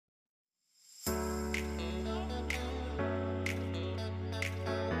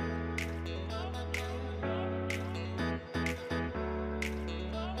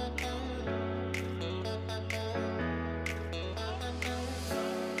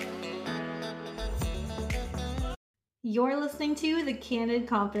You're listening to the Candid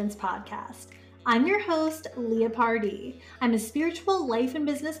Confidence Podcast. I'm your host, Leah Pardee. I'm a spiritual life and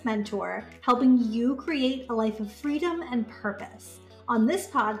business mentor, helping you create a life of freedom and purpose. On this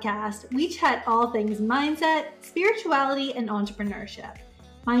podcast, we chat all things mindset, spirituality, and entrepreneurship.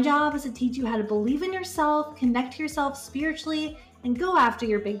 My job is to teach you how to believe in yourself, connect to yourself spiritually, and go after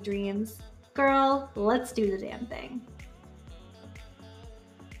your big dreams. Girl, let's do the damn thing.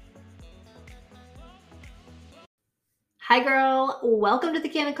 Hi, girl. Welcome to the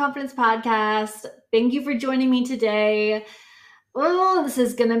Candid Confidence Podcast. Thank you for joining me today. Well, this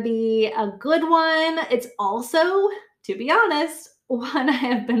is going to be a good one. It's also, to be honest, one I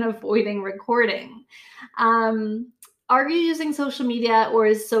have been avoiding recording. Are you using social media, or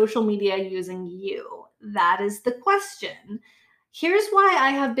is social media using you? That is the question. Here's why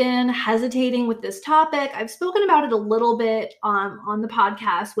I have been hesitating with this topic. I've spoken about it a little bit on the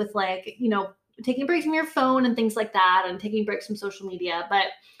podcast with taking breaks from your phone and things like that, and taking breaks from social media. But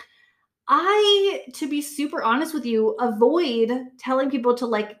to be super honest with you, avoid telling people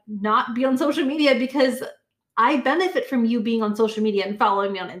to not be on social media, because I benefit from you being on social media and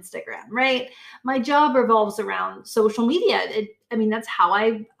following me on Instagram, right? My job revolves around social media. That's how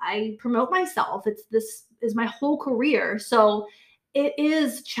I promote myself. This is my whole career. So it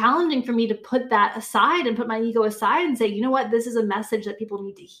is challenging for me to put that aside and put my ego aside and say, you know what, this is a message that people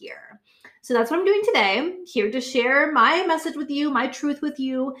need to hear. So that's what I'm doing today. I'm here to share my message with you, my truth with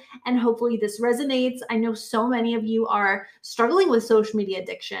you, and hopefully this resonates. I know so many of you are struggling with social media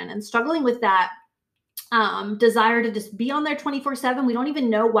addiction and struggling with that desire to just be on there 24/7. We don't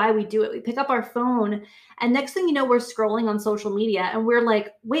even know why we do it. We pick up our phone, and next thing you know, we're scrolling on social media, and we're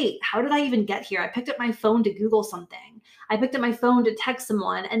like, wait, how did I even get here? I picked up my phone to Google something. I picked up my phone to text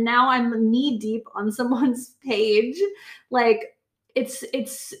someone, and now I'm knee deep on someone's page.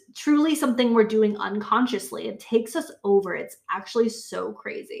 It's truly something we're doing unconsciously. It takes us over. It's actually so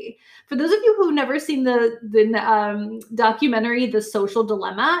crazy. For those of you who've never seen the documentary, The Social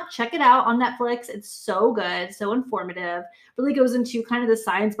Dilemma, check it out on Netflix. It's so good, so informative. Really goes into kind of the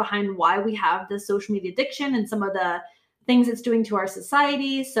science behind why we have the social media addiction and some of the things it's doing to our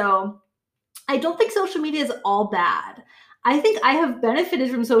society. So I don't think social media is all bad. I think I have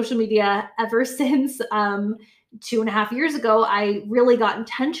benefited from social media ever since 2.5 years ago. I really got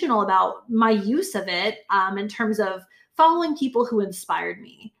intentional about my use of it in terms of following people who inspired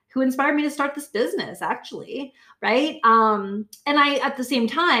me to start this business, actually, right? And at the same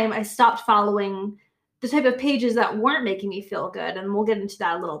time, I stopped following the type of pages that weren't making me feel good. And we'll get into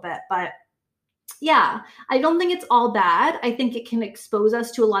that a little bit. But yeah, I don't think it's all bad. I think it can expose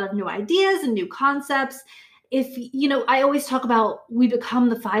us to a lot of new ideas and new concepts. I always talk about we become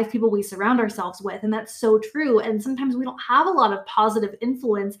the 5 people we surround ourselves with, and that's so true. And sometimes we don't have a lot of positive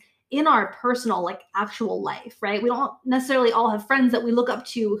influence in our personal, actual life, right? We don't necessarily all have friends that we look up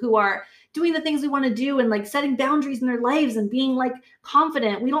to who are doing the things we want to do and setting boundaries in their lives and being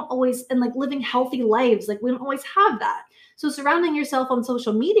confident. We don't always, and living healthy lives. We don't always have that. So surrounding yourself on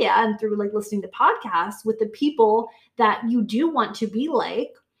social media and through listening to podcasts with the people that you do want to be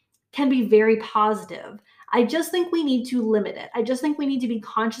like can be very positive. I just think we need to limit it. I just think we need to be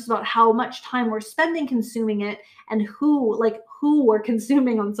conscious about how much time we're spending consuming it and who we're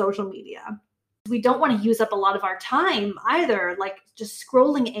consuming on social media. We don't want to use up a lot of our time either, just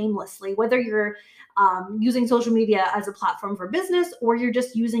scrolling aimlessly, whether you're using social media as a platform for business or you're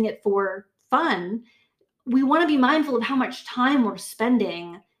just using it for fun. We want to be mindful of how much time we're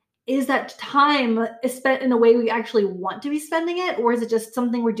spending. Is that time is spent in a way we actually want to be spending it, or is it just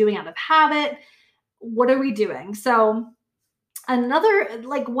something we're doing out of habit? What are we doing? So another,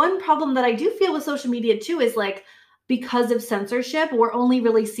 one problem that I do feel with social media too is because of censorship, we're only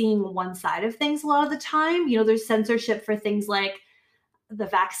really seeing one side of things a lot of the time. There's censorship for things like the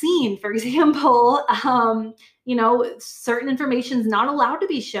vaccine, for example. Certain information is not allowed to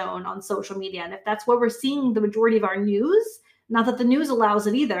be shown on social media. And if that's where we're seeing the majority of our news, not that the news allows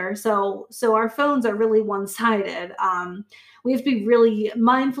it either. So our phones are really one-sided. We have to be really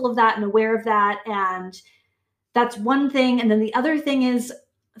mindful of that and aware of that. And that's one thing. And then the other thing is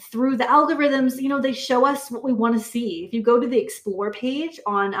through the algorithms, they show us what we want to see. If you go to the Explore page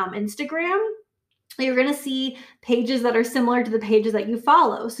on Instagram, you're going to see pages that are similar to the pages that you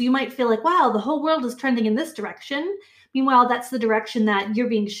follow. So you might feel like, wow, the whole world is trending in this direction. Meanwhile, that's the direction that you're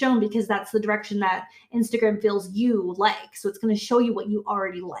being shown because that's the direction that Instagram feels you like. So it's going to show you what you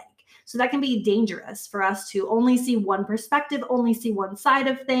already like. So that can be dangerous for us to only see one perspective, only see one side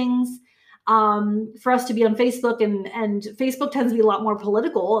of things. For us to be on Facebook, and Facebook tends to be a lot more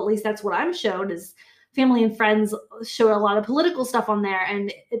political. At least that's what I'm shown, is family and friends show a lot of political stuff on there.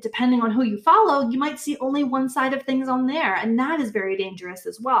 And depending on who you follow, you might see only one side of things on there. And that is very dangerous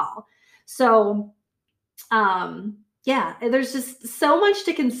as well. So, yeah, there's just so much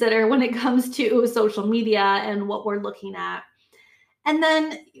to consider when it comes to social media and what we're looking at. And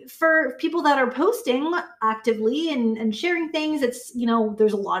then for people that are posting actively and sharing things, it's,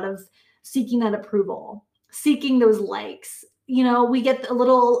 there's a lot of seeking that approval, seeking those likes. We get a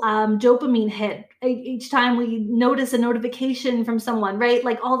little dopamine hit each time we notice a notification from someone, right?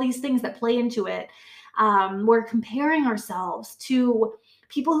 Like all these things that play into it. We're comparing ourselves to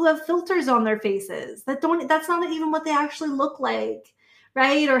people who have filters on their faces that's not even what they actually look like,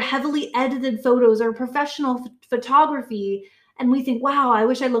 right? Or heavily edited photos or professional photography. And we think, wow, I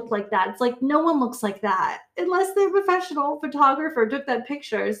wish I looked like that. It's like, no one looks like that unless the professional photographer took that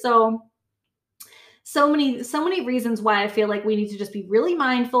picture. So many reasons why I feel like we need to just be really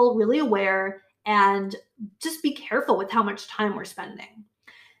mindful, really aware, and just be careful with how much time we're spending.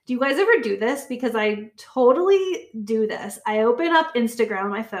 Do you guys ever do this? Because I totally do this. I open up Instagram on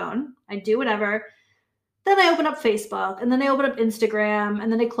my phone. I do whatever. Then I open up Facebook, and then I open up Instagram,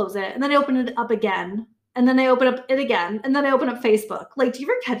 and then I close it, and then I open it up again, and then I open up it again, and then I open up Facebook. Like, do you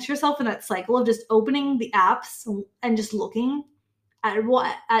ever catch yourself in that cycle of just opening the apps and just looking at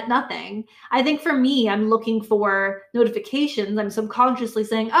what? At nothing. I think for me, I'm looking for notifications. I'm subconsciously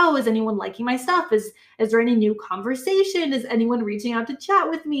saying, oh, is anyone liking my stuff? Is there any new conversation? Is anyone reaching out to chat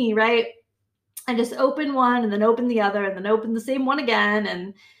with me, right? I just open one and then open the other and then open the same one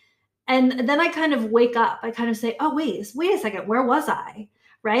again. And then I kind of wake up. I kind of say, oh, wait a second, where was I?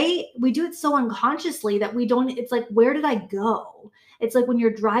 Right? We do it so unconsciously that it's like, where did I go? It's like when you're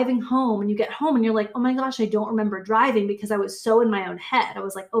driving home and you get home and you're like, oh my gosh, I don't remember driving because I was so in my own head. I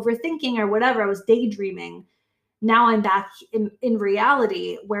was like overthinking or whatever. I was daydreaming. Now I'm back in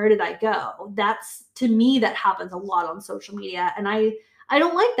reality. Where did I go? That's, to me, that happens a lot on social media. And I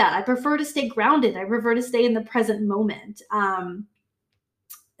don't like that. I prefer to stay grounded. I prefer to stay in the present moment.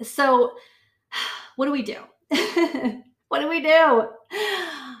 So what do we do? What do we do?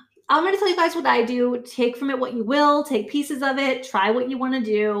 I'm going to tell you guys what I do. Take from it what you will. Take pieces of it. Try what you want to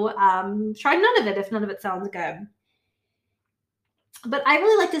do. Try none of it if none of it sounds good. But I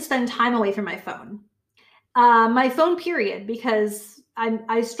really like to spend time away from my phone. My phone, period, because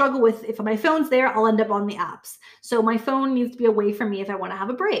I struggle with, if my phone's there, I'll end up on the apps. So my phone needs to be away from me if I want to have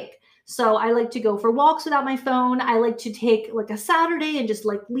a break. So I like to go for walks without my phone. I like to take like a Saturday and just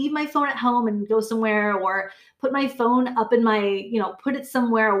like leave my phone at home and go somewhere, or put my phone up in my, put it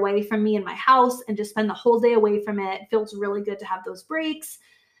somewhere away from me in my house and just spend the whole day away from it. It feels really good to have those breaks.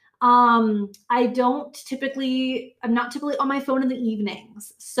 I'm not typically on my phone in the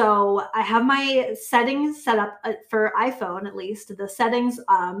evenings. So I have my settings set up for iPhone, at least the settings.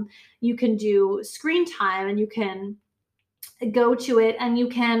 You can do screen time and you can go to it and you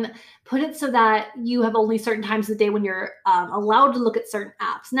can put it so that you have only certain times of the day when you're allowed to look at certain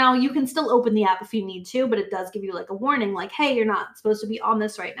apps. Now you can still open the app if you need to, but it does give you like a warning, like, hey, you're not supposed to be on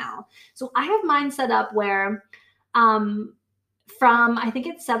this right now. So I have mine set up where, from, I think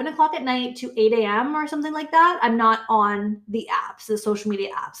it's 7:00 at night to 8 a.m. or something like that, I'm not on the apps, the social media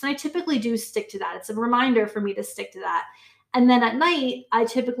apps. And I typically do stick to that. It's a reminder for me to stick to that. And then at night, I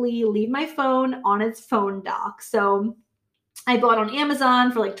typically leave my phone on its phone dock. So I bought on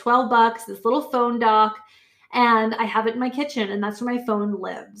Amazon for like $12, this little phone dock, and I have it in my kitchen, and that's where my phone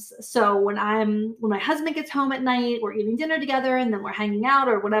lives. So when my husband gets home at night, we're eating dinner together and then we're hanging out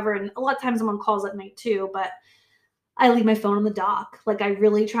or whatever. And a lot of times I'm on calls at night too, but I leave my phone on the dock. Like I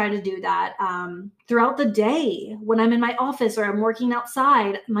really try to do that throughout the day. When I'm in my office or I'm working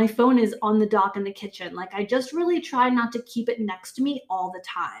outside, my phone is on the dock in the kitchen. Like I just really try not to keep it next to me all the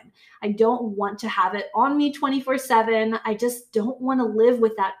time. I don't want to have it on me 24/7. I just don't want to live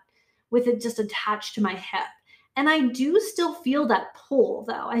with it just attached to my hip. And I do still feel that pull,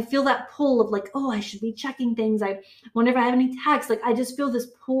 though. I feel that pull of like, oh, I should be checking things. I wonder if I have any texts. Like I just feel this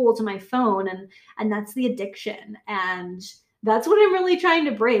pull to my phone, and that's the addiction. And that's what I'm really trying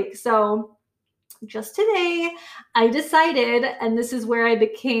to break. So just today, I decided, and this is where I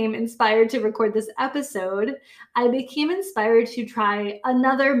became inspired to record this episode, I became inspired to try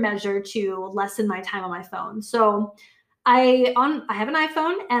another measure to lessen my time on my phone. So I have an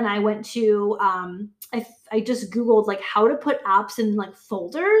iPhone, and I went to I just Googled like how to put apps in like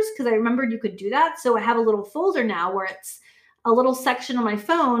folders, because I remembered you could do that. So I have a little folder now where it's a little section on my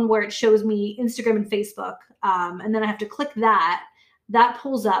phone where it shows me Instagram and Facebook. And then I have to click that. That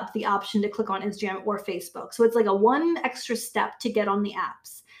pulls up the option to click on Instagram or Facebook. So it's like a one extra step to get on the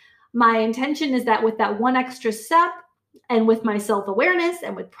apps. My intention is that with that one extra step, And with my self-awareness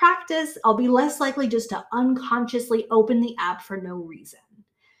and with practice, I'll be less likely just to unconsciously open the app for no reason.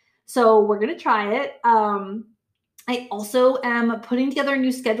 So we're going to try it. I also am putting together a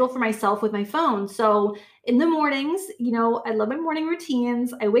new schedule for myself with my phone. So in the mornings, I love my morning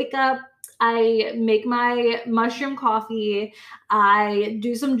routines. I wake up, I make my mushroom coffee, I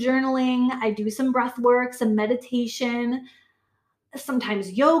do some journaling, I do some breath work, some meditation,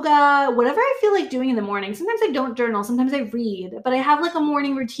 sometimes yoga, whatever I feel like doing in the morning. Sometimes I don't journal, sometimes I read, but I have like a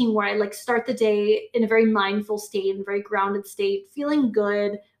morning routine where I like start the day in a very mindful state, in a very grounded state, feeling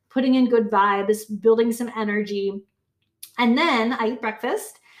good, putting in good vibes, building some energy. And then I eat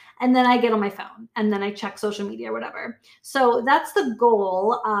breakfast and then I get on my phone and then I check social media or whatever. So that's the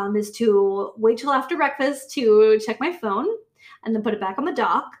goal, is to wait till after breakfast to check my phone and then put it back on the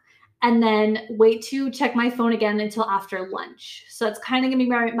dock and then wait to check my phone again until after lunch. So it's kind of gonna be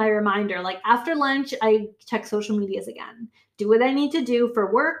my reminder. Like after lunch, I check social medias again, do what I need to do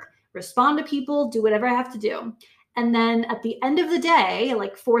for work, respond to people, do whatever I have to do. And then at the end of the day,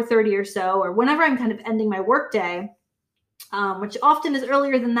 like 4:30 or so, or whenever I'm kind of ending my work day, which often is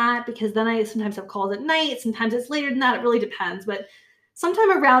earlier than that because then I sometimes have calls at night. Sometimes it's later than that. It really depends. But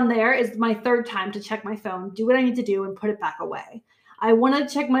sometime around there is my third time to check my phone, do what I need to do, and put it back away. I want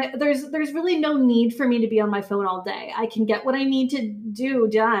to check there's really no need for me to be on my phone all day. I can get what I need to do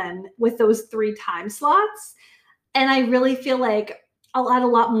done with those 3 time slots. And I really feel like I'll add a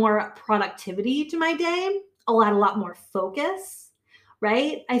lot more productivity to my day. I'll add a lot more focus,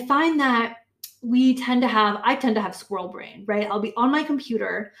 right? I find that I tend to have squirrel brain, right? I'll be on my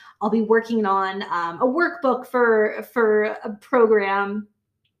computer, I'll be working on a workbook for a program.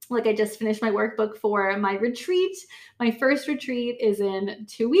 Like I just finished my workbook for my retreat. My first retreat is in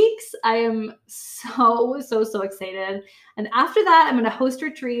 2 weeks. I am so excited. And after that, I'm going to host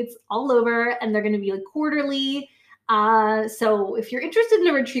retreats all over, and they're going to be like quarterly. So if you're interested in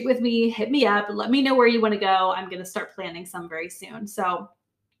a retreat with me, hit me up. Let me know where you want to go. I'm going to start planning some very soon. So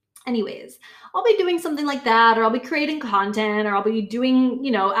anyways, I'll be doing something like that, or I'll be creating content, or I'll be doing,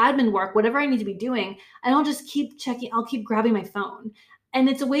 admin work, whatever I need to be doing. And I'll just keep checking, I'll keep grabbing my phone. And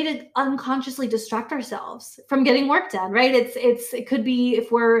it's a way to unconsciously distract ourselves from getting work done, right? It could be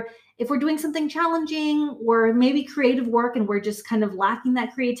if we're doing something challenging or maybe creative work and we're just kind of lacking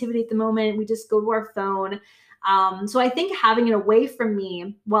that creativity at the moment, we just go to our phone. So I think having it away from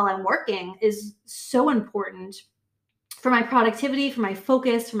me while I'm working is so important for my productivity, for my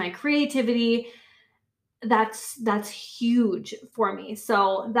focus, for my creativity. That's huge for me.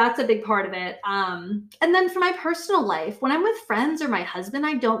 So that's a big part of it. And then for my personal life, when I'm with friends or my husband,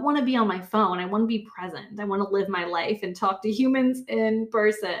 I don't want to be on my phone. I want to be present. I want to live my life and talk to humans in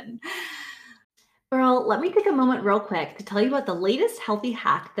person. Girl, let me take a moment real quick to tell you about the latest healthy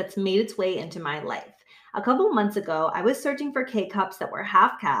hack that's made its way into my life. A couple months ago, I was searching for K cups that were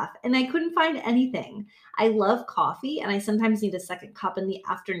half calf and I couldn't find anything. I love coffee and I sometimes need a second cup in the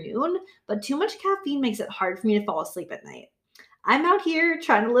afternoon, but too much caffeine makes it hard for me to fall asleep at night. I'm out here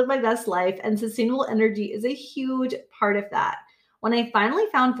trying to live my best life, and sustainable energy is a huge part of that. When I finally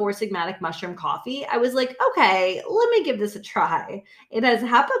found Four Sigmatic Mushroom Coffee, I was like, okay, let me give this a try. It has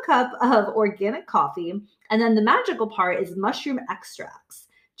half a cup of organic coffee, and then the magical part is mushroom extracts.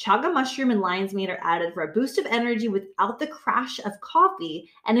 Chaga mushroom and lion's mane are added for a boost of energy without the crash of coffee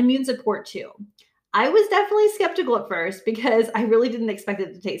and immune support too. I was definitely skeptical at first because I really didn't expect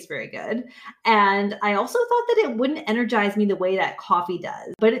it to taste very good. And I also thought that it wouldn't energize me the way that coffee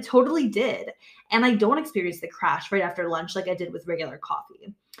does, but it totally did. And I don't experience the crash right after lunch like I did with regular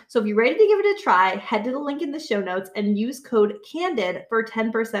coffee. So if you're ready to give it a try, head to the link in the show notes and use code CANDID for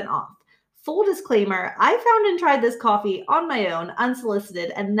 10% off. Full disclaimer, I found and tried this coffee on my own,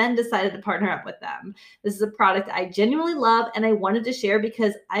 unsolicited, and then decided to partner up with them. This is a product I genuinely love and I wanted to share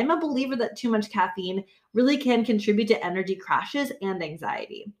because I'm a believer that too much caffeine really can contribute to energy crashes and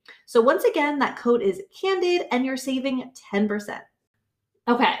anxiety. So once again, that code is CANDID and you're saving 10%.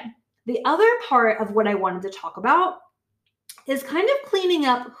 Okay, the other part of what I wanted to talk about is kind of cleaning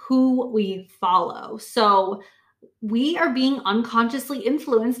up who we follow. So we are being unconsciously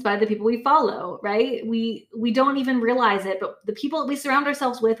influenced by the people we follow, right? We don't even realize it, but the people that we surround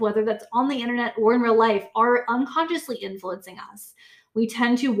ourselves with, whether that's on the internet or in real life, are unconsciously influencing us. We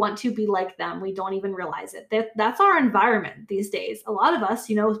tend to want to be like them. We don't even realize it. That's our environment these days. A lot of us,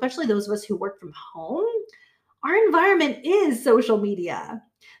 especially those of us who work from home, our environment is social media.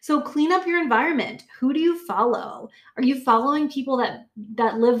 So clean up your environment. Who do you follow? Are you following people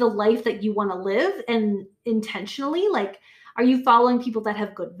that live the life that you want to live and intentionally? Like, are you following people that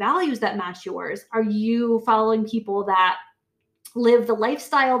have good values that match yours? Are you following people that live the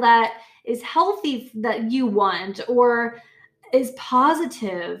lifestyle that is healthy that you want or is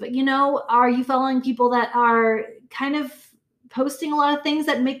positive? Are you following people that are kind of posting a lot of things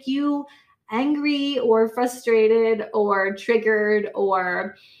that make you angry or frustrated or triggered,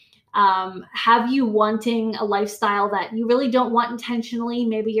 or have you wanting a lifestyle that you really don't want intentionally?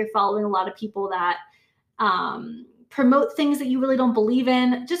 Maybe you're following a lot of people that promote things that you really don't believe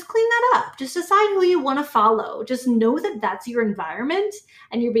in. Just clean that up. Just decide who you want to follow. Just know that that's your environment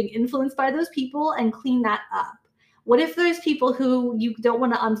and you're being influenced by those people, and clean that up. What if there's people who you don't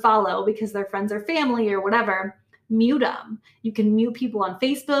want to unfollow because they're friends or family or whatever? Mute them. You can mute people on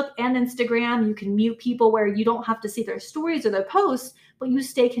Facebook and Instagram. You can mute people where you don't have to see their stories or their posts, but you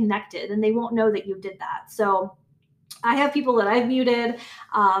stay connected and they won't know that you did that. So I have people that I've muted.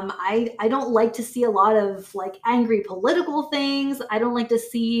 I don't like to see a lot of like angry political things. I don't like to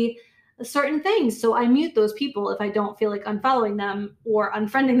see certain things. So I mute those people if I don't feel like unfollowing them or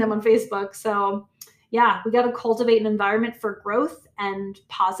unfriending them on Facebook. So yeah, we got to cultivate an environment for growth and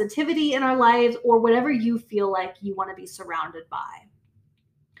positivity in our lives, or whatever you feel like you want to be surrounded by.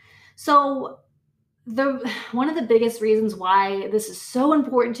 So one of the biggest reasons why this is so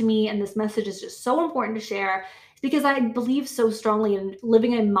important to me and this message is just so important to share is because I believe so strongly in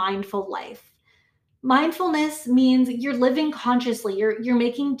living a mindful life. Mindfulness means you're living consciously. You're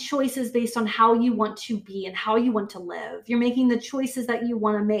making choices based on how you want to be and how you want to live. You're making the choices that you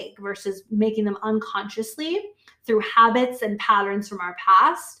want to make versus making them unconsciously through habits and patterns from our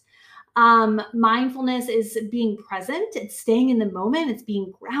past. Mindfulness is being present. It's staying in the moment. It's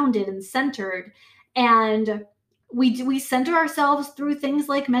being grounded and centered. And we center ourselves through things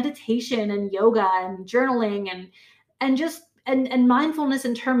like meditation and yoga and journaling and mindfulness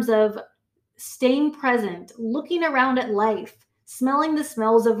in terms of staying present, looking around at life, smelling the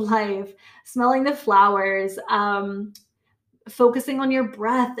smells of life, smelling the flowers, focusing on your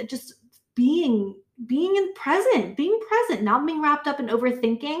breath, just being present, not being wrapped up in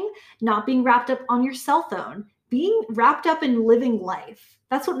overthinking, not being wrapped up on your cell phone, being wrapped up in living life.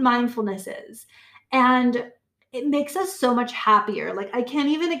 That's what mindfulness is. And it makes us so much happier. Like, I can't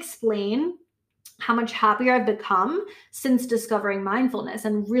even explain how much happier I've become since discovering mindfulness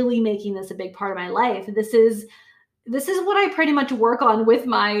and really making this a big part of my life. This is what I pretty much work on with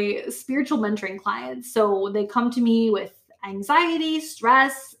my spiritual mentoring clients. So they come to me with anxiety,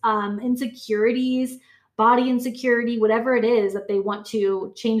 stress, insecurities, body insecurity, whatever it is that they want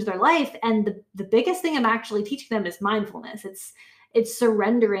to change their life. And the biggest thing I'm actually teaching them is mindfulness. It's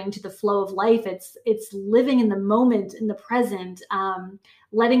surrendering to the flow of life. It's living in the moment, in the present,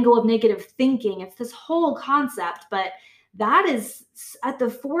 letting go of negative thinking. It's this whole concept, but that is at the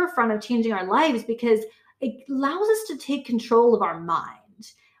forefront of changing our lives because it allows us to take control of our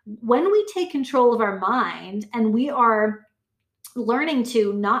mind. When we take control of our mind and we are learning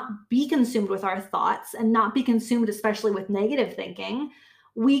to not be consumed with our thoughts and not be consumed, especially with negative thinking,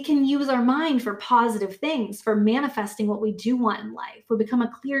 we can use our mind for positive things, for manifesting what we do want in life. We become a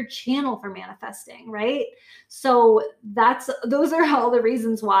clear channel for manifesting, right? So those are all the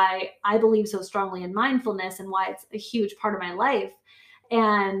reasons why I believe so strongly in mindfulness and why it's a huge part of my life.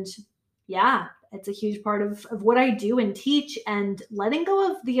 And yeah, it's a huge part of what I do and teach. And letting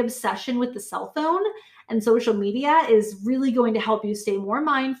go of the obsession with the cell phone and social media is really going to help you stay more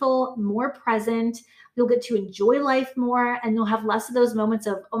mindful, more present. You'll get to enjoy life more, and you'll have less of those moments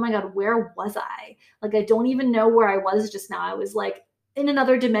of, oh my God, where was I? Like, I don't even know where I was just now. I was like in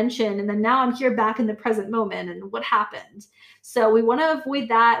another dimension, and then now I'm here back in the present moment, and what happened? So we want to avoid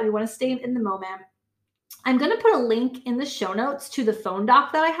that. We want to stay in the moment. I'm going to put a link in the show notes to the phone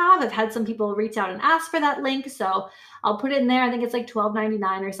doc that I have. I've had some people reach out and ask for that link, so I'll put it in there. I think it's like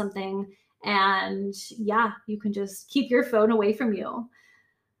 $12.99 or something. And yeah, you can just keep your phone away from you.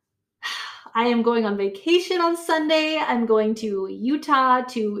 I am going on vacation on Sunday. I'm going to Utah,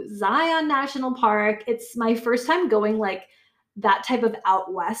 to Zion National Park. It's my first time going like that type of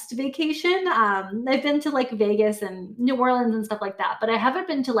out west vacation. I've been to like Vegas and New Orleans and stuff like that, but I haven't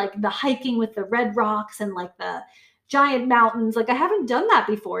been to like the hiking with the red rocks and like the giant mountains. Like, I haven't done that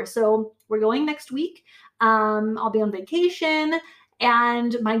before. So we're going next week. I'll be on vacation.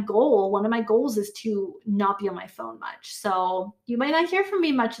 And one of my goals is to not be on my phone much. So you might not hear from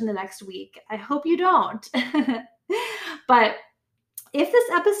me much in the next week. I hope you don't. But if this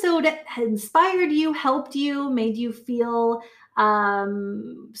episode inspired you, helped you, made you feel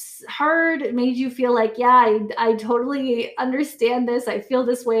heard, made you feel like, yeah, I totally understand this. I feel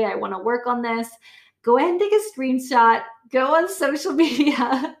this way. I want to work on this. Go ahead and take a screenshot, go on social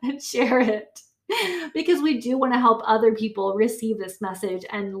media and share it. because we do want to help other people receive this message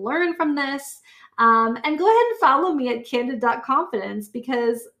and learn from this. And go ahead and follow me at candid.confidence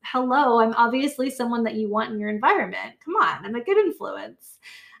because, hello, I'm obviously someone that you want in your environment. Come on, I'm a good influence.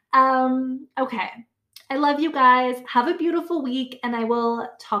 Okay. I love you guys. Have a beautiful week, and I will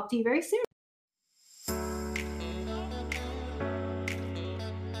talk to you very soon.